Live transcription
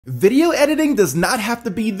Video editing does not have to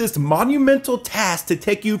be this monumental task to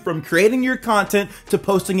take you from creating your content to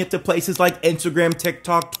posting it to places like Instagram,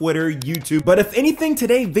 TikTok, Twitter, YouTube. But if anything,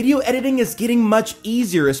 today video editing is getting much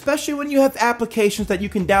easier, especially when you have applications that you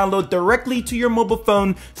can download directly to your mobile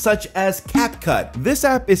phone, such as CapCut. This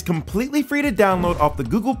app is completely free to download off the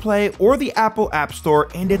Google Play or the Apple App Store,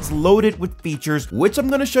 and it's loaded with features, which I'm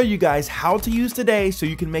gonna show you guys how to use today so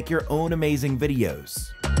you can make your own amazing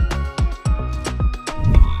videos.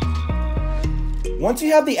 Once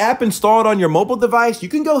you have the app installed on your mobile device, you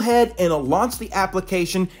can go ahead and launch the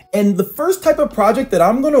application. And the first type of project that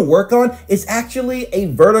I'm gonna work on is actually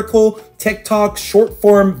a vertical TikTok short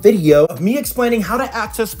form video of me explaining how to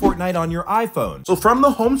access Fortnite on your iPhone. So from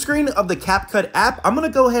the home screen of the CapCut app, I'm gonna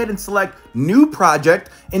go ahead and select new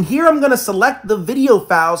project. And here I'm gonna select the video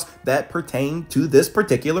files that pertain to this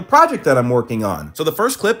particular project that I'm working on. So the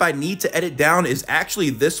first clip I need to edit down is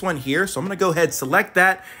actually this one here. So I'm gonna go ahead, select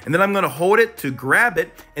that, and then I'm gonna hold it to grab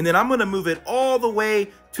it, and then I'm gonna move it all the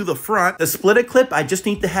way to the front. The split a clip, I just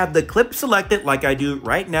need to have the clip selected like I do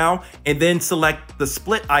right now, and then select the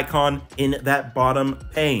split icon in that bottom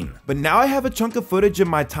pane. But now I have a chunk of footage in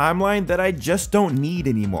my timeline that I just don't need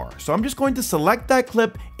anymore. So I'm just going to select that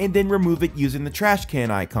clip and then remove it using the trash can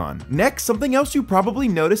icon. Next, something else you probably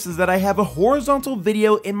noticed is that I have a horizontal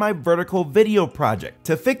video in my vertical video project.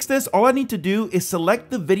 To fix this, all I need to do is select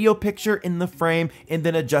the video picture in the frame and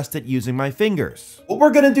then adjust it using my fingers. What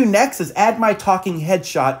we're gonna do next is add my talking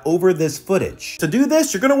headshot over this footage. To do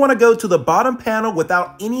this, you're gonna wanna go to the bottom panel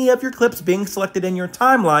without any of your clips being selected in your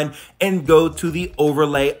timeline and go to the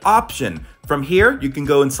overlay option. From here, you can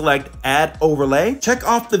go and select add overlay, check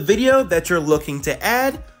off the video that you're looking to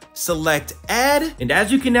add, select add, and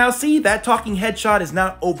as you can now see, that talking headshot is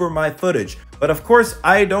now over my footage. But of course,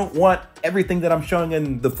 I don't want everything that I'm showing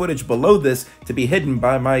in the footage below this to be hidden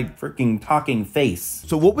by my freaking talking face.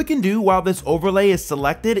 So what we can do while this overlay is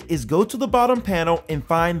selected is go to the bottom panel and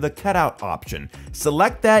find the cutout option.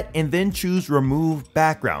 Select that and then choose remove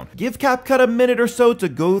background. Give CapCut a minute or so to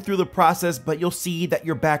go through the process, but you'll see that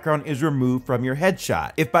your background is removed from your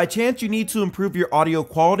headshot. If by chance you need to improve your audio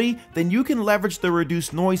quality, then you can leverage the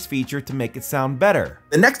reduce noise feature to make it sound better.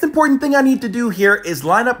 The next important thing I need to do here is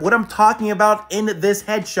line up what I'm talking about in this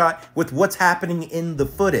headshot with what's happening in the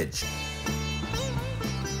footage.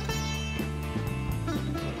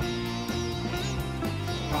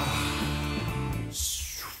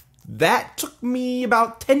 That took me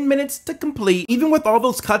about 10 minutes to complete. Even with all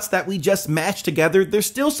those cuts that we just mashed together, there's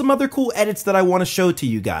still some other cool edits that I want to show to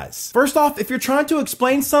you guys. First off, if you're trying to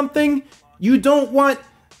explain something, you don't want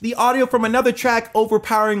the audio from another track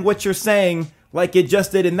overpowering what you're saying like it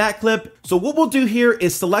just did in that clip. So what we'll do here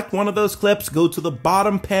is select one of those clips, go to the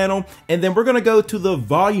bottom panel, and then we're gonna go to the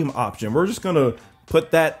volume option. We're just gonna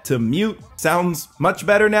put that to mute. Sounds much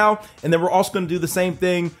better now. And then we're also gonna do the same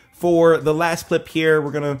thing for the last clip here.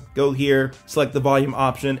 We're gonna go here, select the volume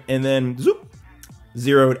option, and then zoop,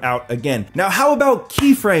 zero it out again. Now, how about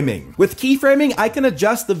keyframing? With keyframing, I can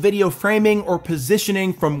adjust the video framing or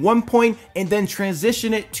positioning from one point and then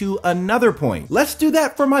transition it to another point. Let's do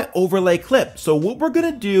that for my overlay clip. So what we're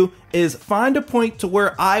gonna do is find a point to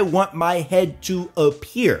where I want my head to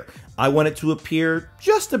appear. I want it to appear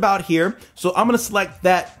just about here. So I'm gonna select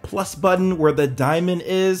that plus button where the diamond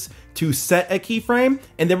is to set a keyframe,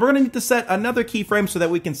 and then we're gonna need to set another keyframe so that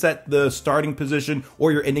we can set the starting position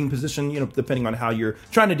or your ending position, you know, depending on how you're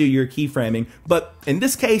trying to do your keyframing. But in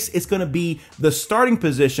this case, it's gonna be the starting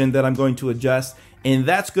position that I'm going to adjust, and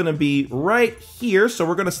that's gonna be right here. So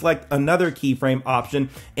we're gonna select another keyframe option,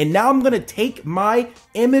 and now I'm gonna take my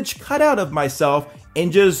image cutout of myself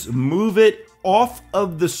and just move it off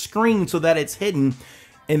of the screen so that it's hidden.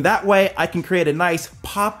 And that way I can create a nice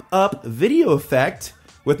pop-up video effect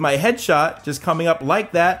with my headshot just coming up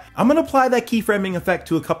like that. I'm gonna apply that keyframing effect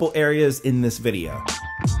to a couple areas in this video.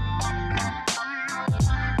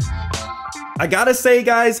 I gotta say,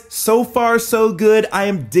 guys, so far so good. I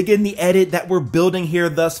am digging the edit that we're building here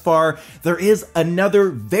thus far. There is another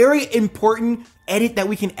very important edit that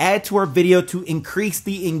we can add to our video to increase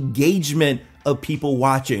the engagement of people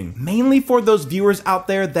watching, mainly for those viewers out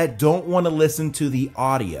there that don't want to listen to the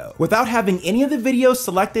audio. Without having any of the videos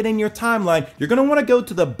selected in your timeline, you're going to want to go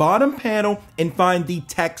to the bottom panel and find the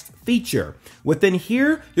text feature. Within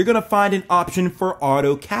here, you're going to find an option for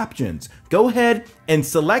auto captions. Go ahead and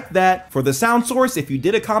select that. For the sound source, if you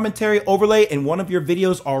did a commentary overlay in one of your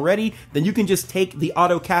videos already, then you can just take the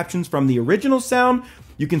auto captions from the original sound.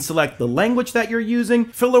 You can select the language that you're using.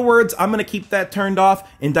 Filler words, I'm gonna keep that turned off.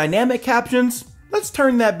 And dynamic captions, Let's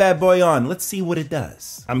turn that bad boy on. Let's see what it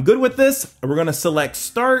does. I'm good with this. We're gonna select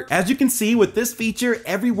start. As you can see with this feature,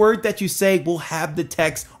 every word that you say will have the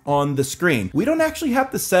text on the screen. We don't actually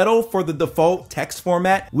have to settle for the default text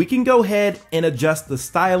format. We can go ahead and adjust the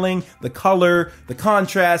styling, the color, the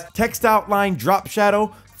contrast, text outline, drop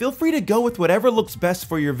shadow. Feel free to go with whatever looks best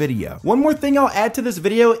for your video. One more thing I'll add to this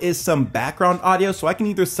video is some background audio. So I can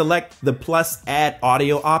either select the plus add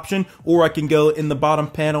audio option, or I can go in the bottom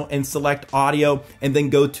panel and select audio and then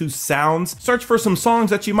go to sounds. Search for some songs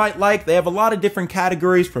that you might like. They have a lot of different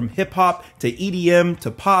categories from hip hop to EDM to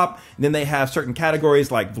pop. And then they have certain categories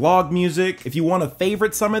like vlog music. If you want to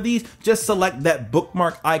favorite some of these, just select that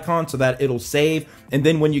bookmark icon so that it'll save. And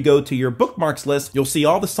then when you go to your bookmarks list, you'll see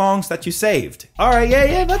all the songs that you saved. All right,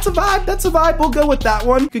 yeah, that's a vibe, that's a vibe. We'll go with that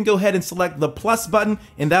one. You can go ahead and select the plus button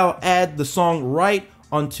and that'll add the song right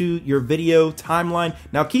onto your video timeline.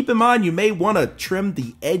 Now keep in mind, you may want to trim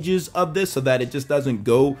the edges of this so that it just doesn't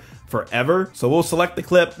go forever. So we'll select the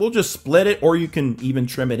clip, we'll just split it, or you can even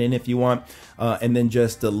trim it in if you want, and then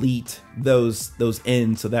just delete those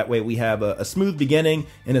ends so that way we have a smooth beginning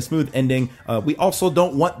and a smooth ending. We also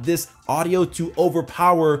don't want this audio to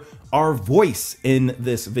overpower our voice in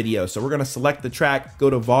this video. So we're gonna select the track, go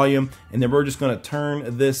to volume, and then we're just gonna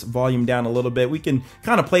turn this volume down a little bit. We can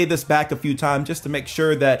kind of play this back a few times just to make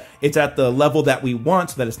sure that it's at the level that we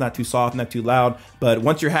want so that it's not too soft, not too loud. But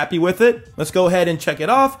once you're happy with it, let's go ahead and check it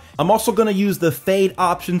off. I'm also gonna use the fade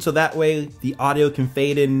option so that way the audio can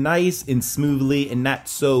fade in nice and smoothly and not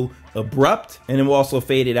so abrupt, and then we'll also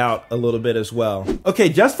fade it out a little bit as well. Okay,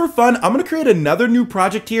 just for fun, I'm gonna create another new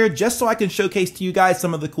project here just so I can showcase to you guys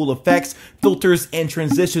some of the cool effects, filters, and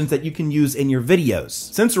transitions that you can use in your videos.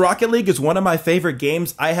 Since Rocket League is one of my favorite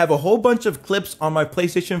games, I have a whole bunch of clips on my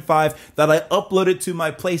PlayStation 5 that I uploaded to my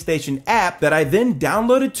PlayStation app that I then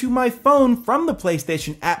downloaded to my phone from the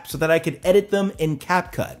PlayStation app so that I could edit them in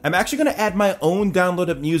CapCut. I'm actually gonna add my own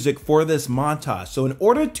downloaded music for this montage. So in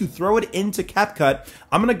order to throw it into CapCut,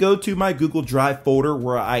 I'm gonna go to my Google Drive folder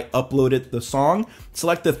where I uploaded the song,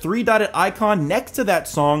 select the three-dotted icon next to that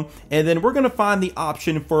song, and then we're gonna find the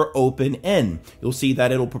option for open in. You'll see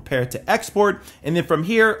that it'll prepare to export, and then from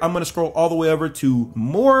here, I'm gonna scroll all the way over to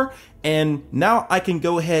more, and now I can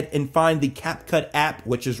go ahead and find the CapCut app,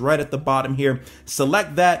 which is right at the bottom here.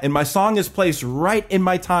 Select that, and my song is placed right in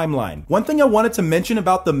my timeline. One thing I wanted to mention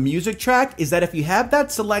about the music track is that if you have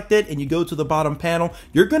that selected and you go to the bottom panel,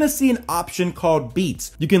 you're gonna see an option called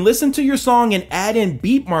beats. You can listen to your song and add in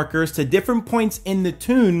beat markers to different points in the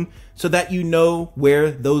tune so that you know where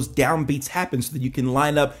those downbeats happen so that you can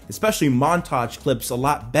line up, especially montage clips, a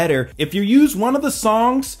lot better. If you use one of the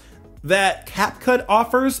songs that CapCut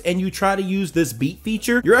offers and you try to use this beat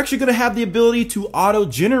feature, you're actually gonna have the ability to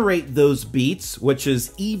auto-generate those beats, which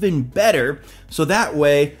is even better. So that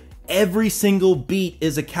way, every single beat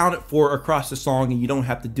is accounted for across the song and you don't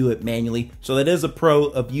have to do it manually. So that is a pro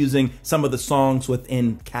of using some of the songs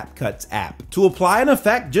within CapCut's app. To apply an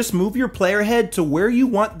effect, just move your player head to where you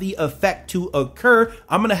want the effect to occur.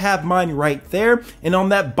 I'm gonna have mine right there. And on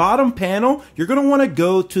that bottom panel, you're gonna wanna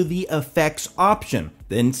go to the effects option.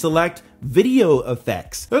 Then select video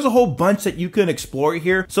effects. There's a whole bunch that you can explore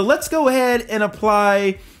here. So let's go ahead and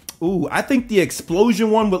apply, ooh, I think the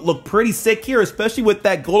explosion one would look pretty sick here, especially with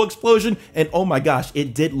that gold explosion. And oh my gosh,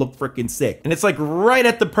 it did look freaking sick. And it's like right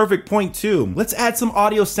at the perfect point too. Let's add some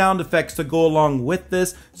audio sound effects to go along with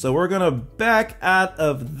this. So we're gonna back out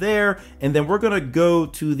of there, and then we're gonna go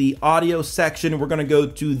to the audio section. We're gonna go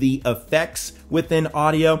to the effects within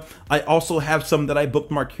audio. I also have some that I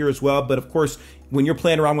bookmarked here as well, but of course, when you're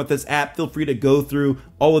playing around with this app, feel free to go through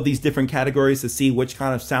all of these different categories to see which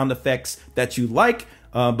kind of sound effects that you like.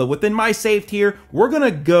 But within my saved here, we're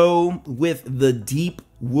gonna go with the deep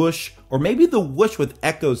whoosh, or maybe the whoosh with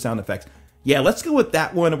echo sound effects. Yeah, let's go with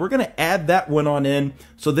that one. We're gonna add that one on in.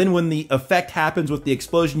 So then when the effect happens with the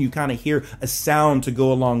explosion, you kind of hear a sound to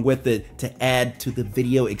go along with it to add to the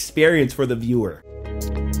video experience for the viewer.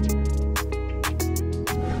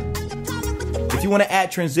 If you want to add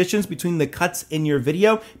transitions between the cuts in your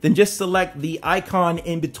video, then just select the icon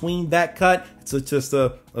in between that cut. So it's just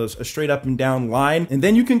a straight up and down line. And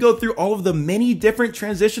then you can go through all of the many different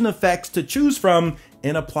transition effects to choose from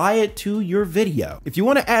and apply it to your video. If you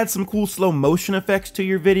want to add some cool slow motion effects to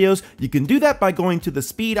your videos, you can do that by going to the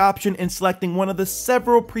speed option and selecting one of the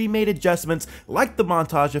several pre-made adjustments like the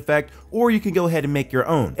montage effect, or you can go ahead and make your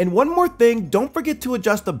own. And one more thing, don't forget to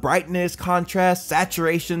adjust the brightness, contrast,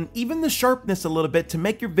 saturation, even the sharpness a little bit to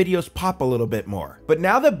make your videos pop a little bit more. But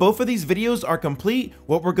now that both of these videos are complete,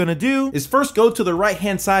 what we're gonna do is first go to the right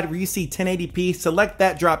hand side where you see 1080p, select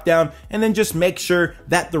that drop down, and then just make sure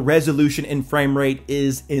that the resolution and frame rate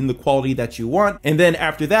is in the quality that you want. And then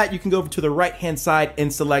after that, you can go over to the right-hand side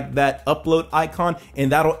and select that upload icon,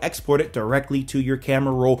 and that'll export it directly to your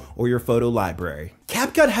camera roll or your photo library.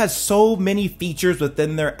 CapCut has so many features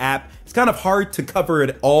within their app. It's kind of hard to cover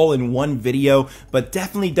it all in one video, but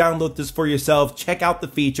definitely download this for yourself. Check out the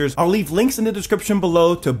features. I'll leave links in the description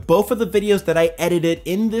below to both of the videos that I edited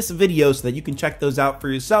in this video so that you can check those out for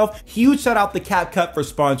yourself. Huge shout out to CapCut for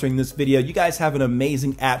sponsoring this video. You guys have an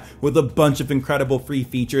amazing app with a bunch of incredible free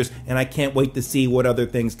features, and I can't wait to see what other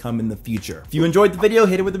things come in the future. If you enjoyed the video,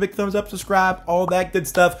 hit it with a big thumbs up, subscribe, all that good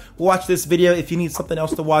stuff. Watch this video if you need something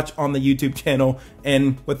else to watch on the YouTube channel.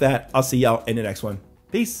 And with that, I'll see y'all in the next one.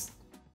 Peace.